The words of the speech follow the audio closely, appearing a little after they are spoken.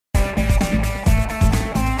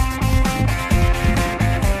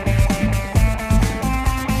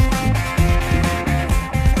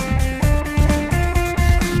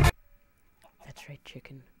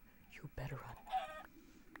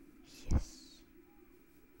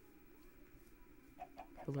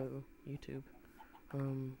Hello, YouTube.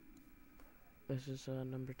 This is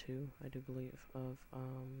number 2, I do believe, of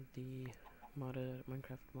the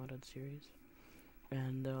Minecraft modded series.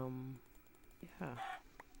 And yeah,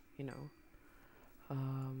 you know,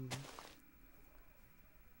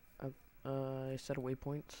 I set a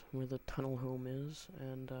waypoint where the tunnel home is,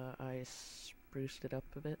 and I spruced it up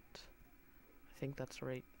a bit. I think that's the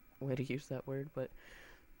right way to use that word, but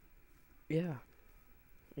yeah,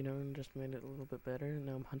 you know, and just made it a little bit better.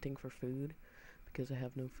 Now I'm hunting for food because I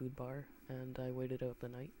have no food bar, and I waited out the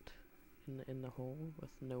night in the hole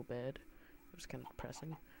with no bed. It was kind of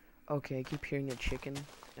depressing. Okay, I keep hearing a chicken,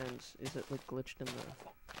 and is it like glitched in the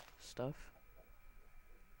stuff?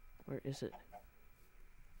 Or is it?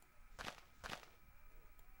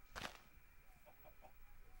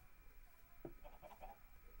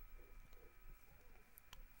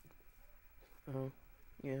 Oh,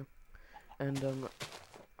 yeah. And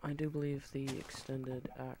I do believe the extended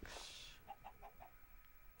axe.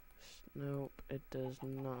 Nope, it does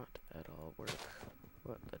not at all work.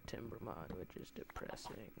 What the timber mod, which is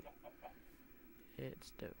depressing. It's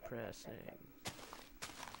depressing.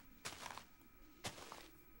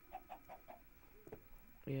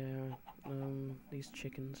 Yeah, these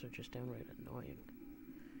chickens are just downright annoying.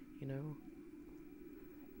 You know?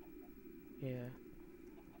 Yeah.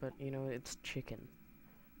 But, you know, it's chicken.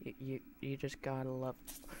 You just gotta love...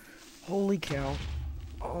 Holy cow.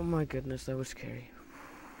 Oh my goodness, that was scary.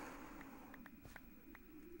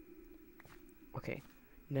 Okay,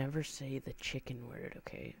 never say the chicken word,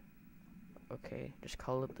 okay? Okay, just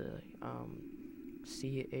call it the,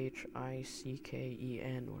 C-H-I-C-K-E-N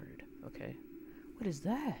word, okay? What is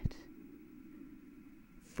that?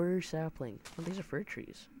 Fir sapling. Oh, these are fir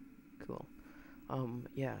trees. Cool.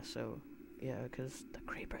 Yeah, so, yeah, because the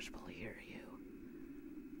creepers will hear you.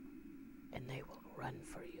 And they will run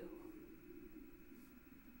for you.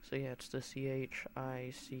 So yeah, it's the C-H-I-C-K-E-N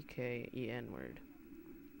word.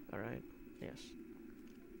 Alright, yes.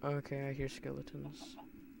 Okay, I hear skeletons.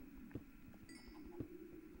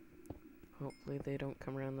 Hopefully they don't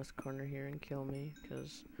come around this corner here and kill me,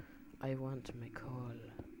 because I want my coal.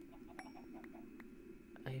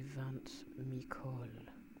 I want me coal.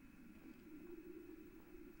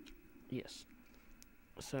 Yes.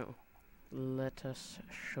 So, let us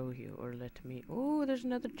show you, or let me... Oh, there's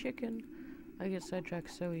another chicken! I get sidetracked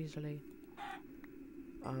so easily.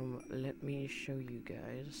 Let me show you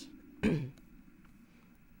guys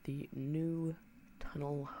the new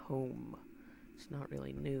tunnel home. It's not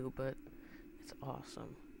really new, but it's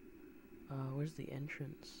awesome. Where's the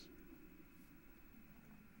entrance?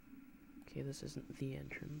 Okay, this isn't the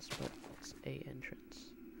entrance, but it's a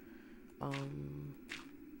entrance.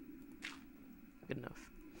 Good enough.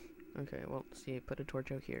 Okay, well, see, put a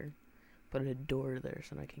torch out here. Put a door there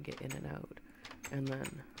so I can get in and out. And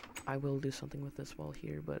then I will do something with this wall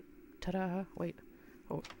here, but ta-da! Wait.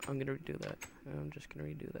 Oh, I'm gonna redo that. I'm just gonna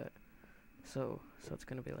redo that. So it's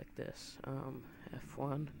gonna be like this.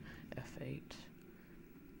 F1, F8.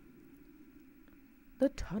 The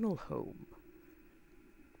tunnel home.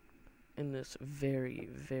 In this very,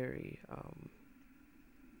 very,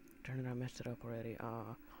 darn it, I messed it up already.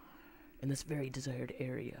 In this very desired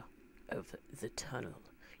area of the tunnel.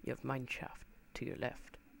 You have mineshaft to your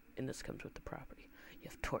left, and this comes with the property. You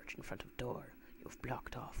have torch in front of door. You have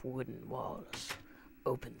blocked off wooden walls.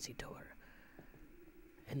 Opens the door.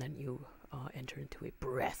 And then you enter into a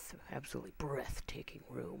absolutely breathtaking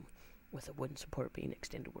room with a wooden support beam,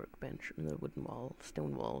 extended workbench, and the wooden wall,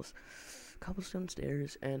 stone walls, cobblestone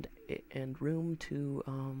stairs, and room to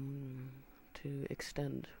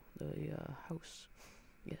extend the house.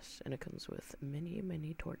 Yes, and it comes with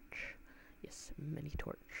many torch. Yes, many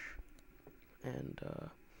torch. And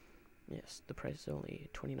yes, the price is only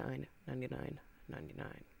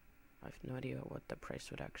 $29.99. I have no idea what the price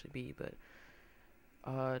would actually be, but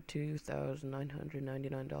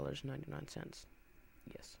 $2,999.99.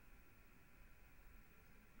 Yes.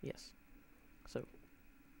 Yes. So,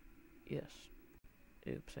 yes.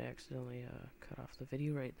 Oops, I accidentally cut off the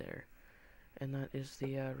video right there. And that is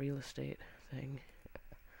the real estate thing.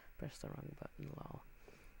 Pressed the wrong button, lol.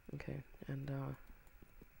 Okay, and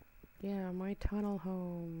yeah, my tunnel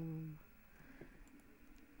home.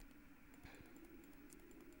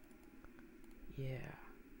 Yeah.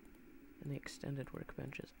 And the extended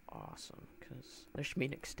workbench is awesome, because there should be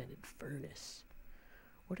an extended furnace.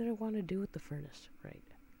 What did I want to do with the furnace? Right,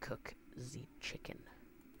 cook the chicken.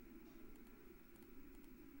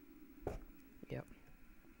 Yep.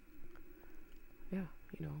 Yeah,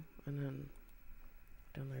 you know, and then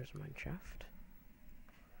down there's mine shaft.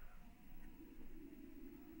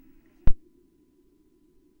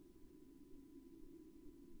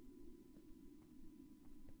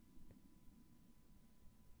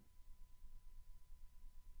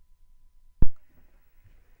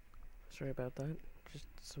 sorry about that. Just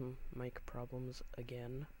some mic problems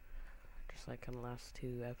again. Just like on the last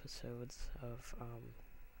 2 episodes of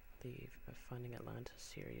the Finding Atlantis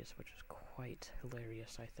series, which is quite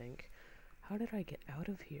hilarious, I think. How did I get out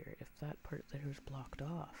of here if that part there is blocked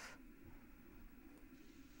off?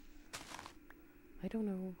 I don't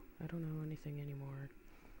know. I don't know anything anymore.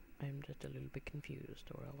 I'm just a little bit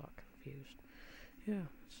confused, or a lot confused. Yeah,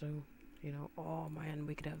 so, you know, oh man,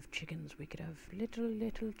 we could have chickens. We could have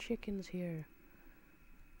little chickens here.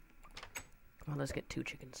 Come on, let's get 2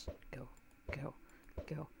 chickens. Go, go,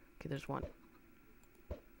 go. Okay, there's 1.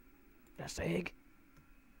 That's the egg.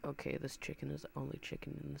 Okay, this chicken is the only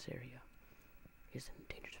chicken in this area. He's an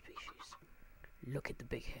endangered species. Look at the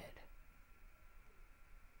big head.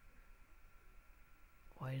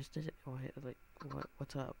 Why is this? Why, like,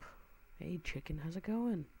 what's up? Hey, chicken, how's it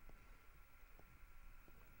going?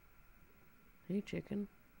 Hey, chicken.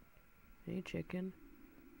 Hey, chicken.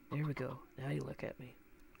 There we go. Now you look at me.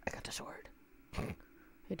 I got the sword.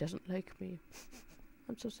 It doesn't like me.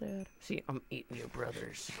 I'm so sad. See, I'm eating your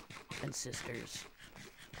brothers and sisters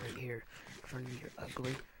right here in front of your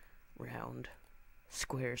ugly, round,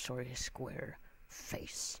 square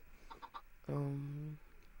face.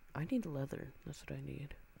 I need leather. That's what I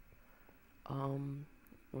need.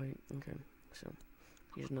 Wait, okay. So,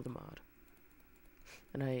 here's another mod.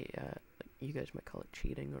 And you guys might call it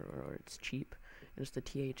cheating, or it's cheap. And it's the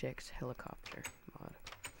THX helicopter mod.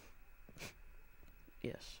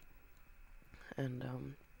 Yes. And,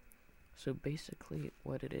 so basically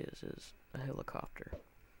what it is a helicopter.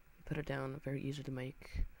 You put it down, very easy to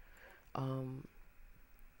make. You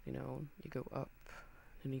know, you go up,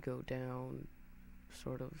 then you go down,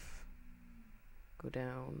 sort of, go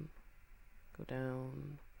down,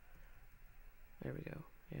 there we go,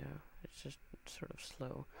 yeah, it's just sort of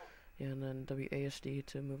slow, yeah, and then WASD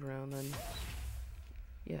to move around, then,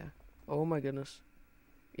 yeah, oh my goodness,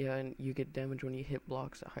 yeah, and you get damage when you hit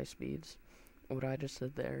blocks at high speeds. What I just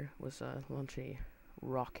did there was launch a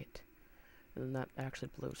rocket, and then that actually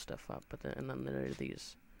blows stuff up, and then there are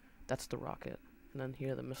these, that's the rocket, and then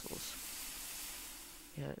here are the missiles.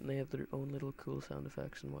 Yeah, and they have their own little cool sound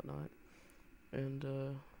effects and whatnot. And,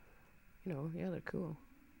 you know, yeah, they're cool.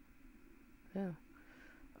 Yeah.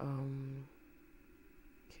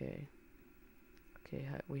 Okay. Okay,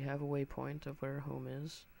 we have a waypoint of where our home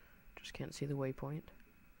is. Just can't see the waypoint.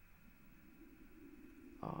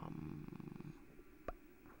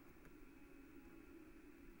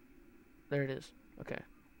 There it is. Okay.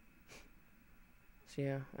 So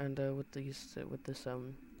yeah, and with this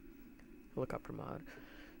helicopter mod,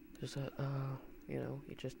 there's a you know,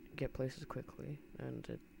 you just get places quickly, and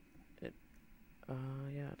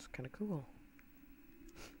yeah, it's kind of cool.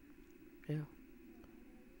 Yeah.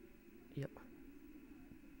 Yep.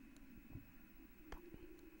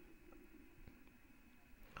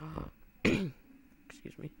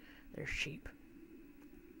 Excuse me. There's sheep.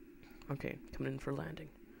 Okay, coming in for landing.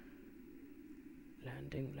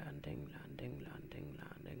 Landing,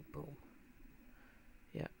 boom.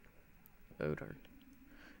 Yeah. Oh darn.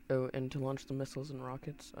 Oh, and to launch the missiles and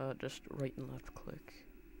rockets, just right and left click.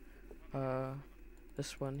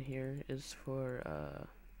 This one here is for,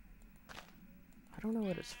 I don't know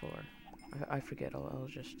what it's for. I forget, I'll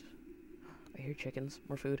just... I hear chickens.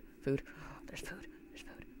 More food. Food. There's food. There's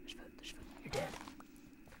food. There's food. There's food. You're dead.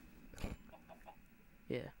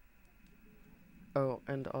 Yeah. Oh,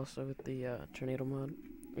 and also with the tornado mod,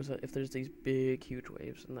 is that if there's these big, huge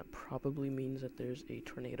waves, then that probably means that there's a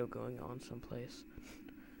tornado going on someplace.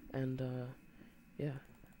 And, yeah.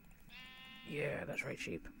 Yeah, that's right,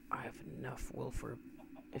 sheep. I have enough wool for...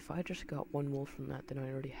 If I just got 1 wool from that, then I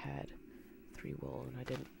already had 3 wool, and I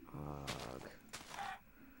didn't... Ugh.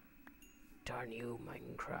 Darn you,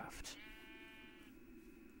 Minecraft.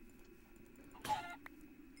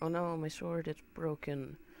 Oh no, my sword is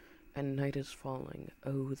broken. And night is falling.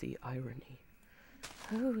 Oh, the irony.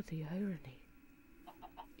 Oh, the irony.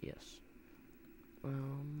 Yes.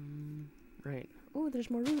 Right. Oh, there's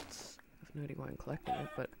more roots. I have no idea why I'm collecting it,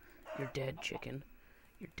 but you're dead, chicken.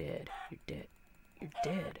 You're dead. You're dead. You're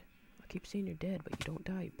dead. I keep saying you're dead, but you don't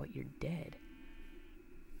die, but you're dead.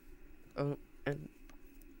 Oh, and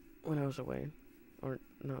when I was away, or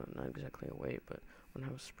no, not exactly away, but when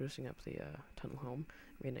I was sprucing up the tunnel home,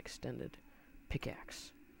 we had an extended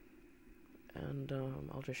pickaxe. And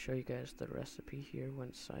I'll just show you guys the recipe here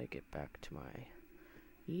once I get back to my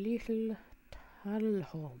little tunnel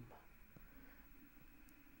home.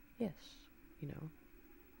 Yes, you know.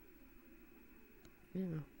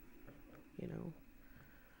 Yeah, you know.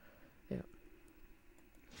 Yeah.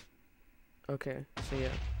 Okay, so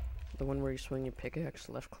yeah, the one where you swing your pickaxe,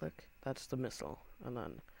 left click, that's the missile. And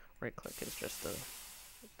then right click is just the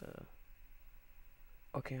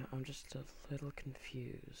okay, I'm just a little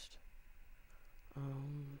confused. So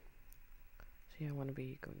yeah, I want to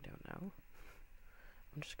be going down now.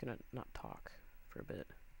 I'm just gonna not talk for a bit.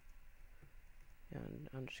 And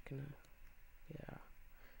I'm just gonna, yeah.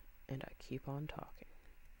 And I keep on talking.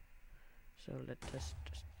 So let us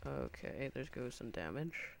just, okay, there goes some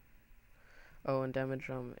damage. Oh, and damage,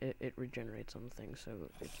 it regenerates on things, so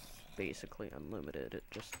it's basically unlimited. It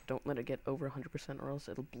just, don't let it get over 100% or else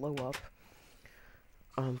it'll blow up.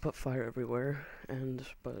 Put fire everywhere,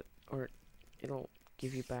 or it'll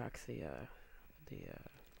give you back the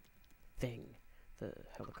thing, the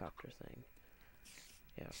helicopter thing.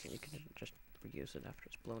 Yeah, so you can just reuse it after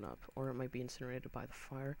it's blown up, or it might be incinerated by the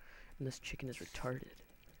fire, and this chicken is retarded.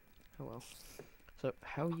 Oh well. So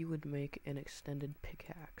how you would make an extended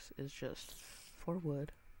pickaxe is just 4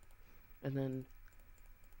 wood, and then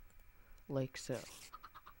like so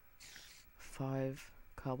 5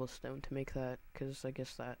 cobblestone to make that, because I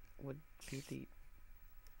guess that would be the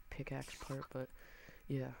pickaxe part, but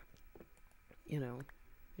yeah, you know,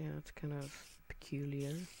 yeah, it's kind of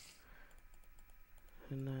peculiar.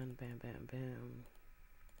 And then bam bam bam,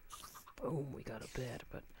 boom, we got a bed.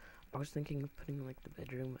 But I was thinking of putting like the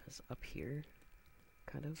bedroom as up here,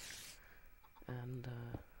 kind of, and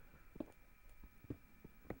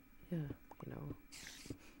yeah, you know,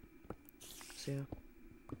 so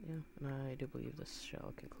yeah, and I do believe this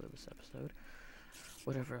shall conclude this episode,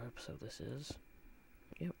 whatever episode this is.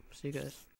 Yep, see you guys.